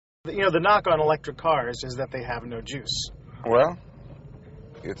You know, the knock on electric cars is that they have no juice. Well,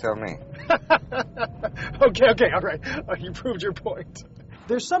 you tell me. Okay, all right. You proved your point.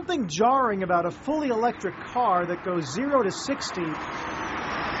 There's something jarring about a fully electric car that goes 0 to 60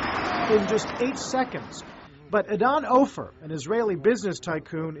 in just 8 seconds. But Idan Ofer, an Israeli business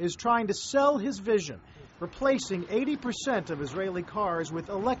tycoon, is trying to sell his vision, replacing 80% of Israeli cars with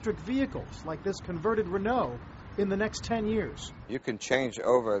electric vehicles, like this converted Renault, in the next 10 years. You can change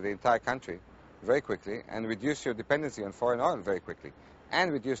over the entire country very quickly and reduce your dependency on foreign oil very quickly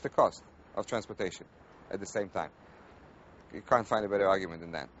and reduce the cost of transportation at the same time. You can't find a better argument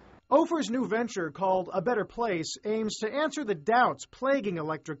than that. Ofer's new venture, called A Better Place, aims to answer the doubts plaguing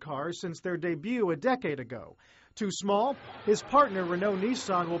electric cars since their debut a decade ago. Too small? His partner,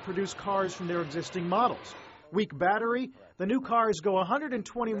 Renault-Nissan, will produce cars from their existing models. Weak battery? The new cars go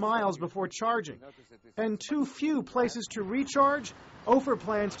 120 miles before charging. And too few places to recharge? Ofer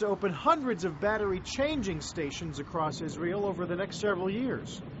plans to open hundreds of battery changing stations across Israel over the next several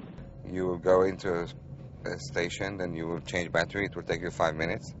years. You will go into a station, then you will change battery. It will take you 5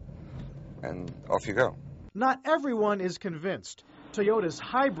 minutes, and off you go. Not everyone is convinced. Toyota's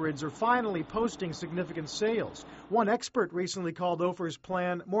hybrids are finally posting significant sales. One expert recently called Ofer's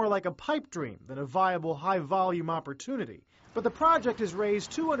plan more like a pipe dream than a viable high-volume opportunity. But the project has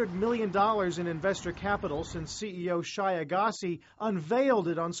raised $200 million in investor capital since CEO Shai Agassi unveiled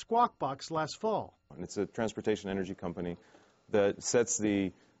it on Squawk Box last fall. It's a transportation energy company that sets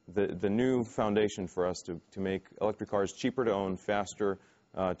the new foundation for us to make electric cars cheaper to own, faster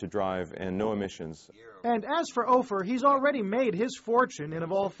to drive, and no emissions. And as for Ofer, he's already made his fortune in,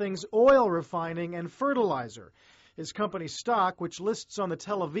 of all things, oil refining and fertilizer. His company's stock, which lists on the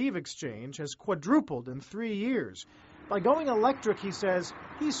Tel Aviv exchange, has quadrupled in 3 years. By going electric, he says,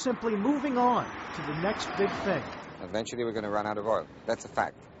 he's simply moving on to the next big thing. Eventually we're going to run out of oil. That's a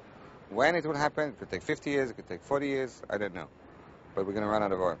fact. When it will happen, it could take 50 years, it could take 40 years, I don't know. But we're going to run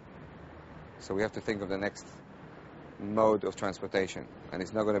out of oil. So we have to think of the next mode of transportation, and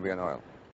it's not going to be on oil.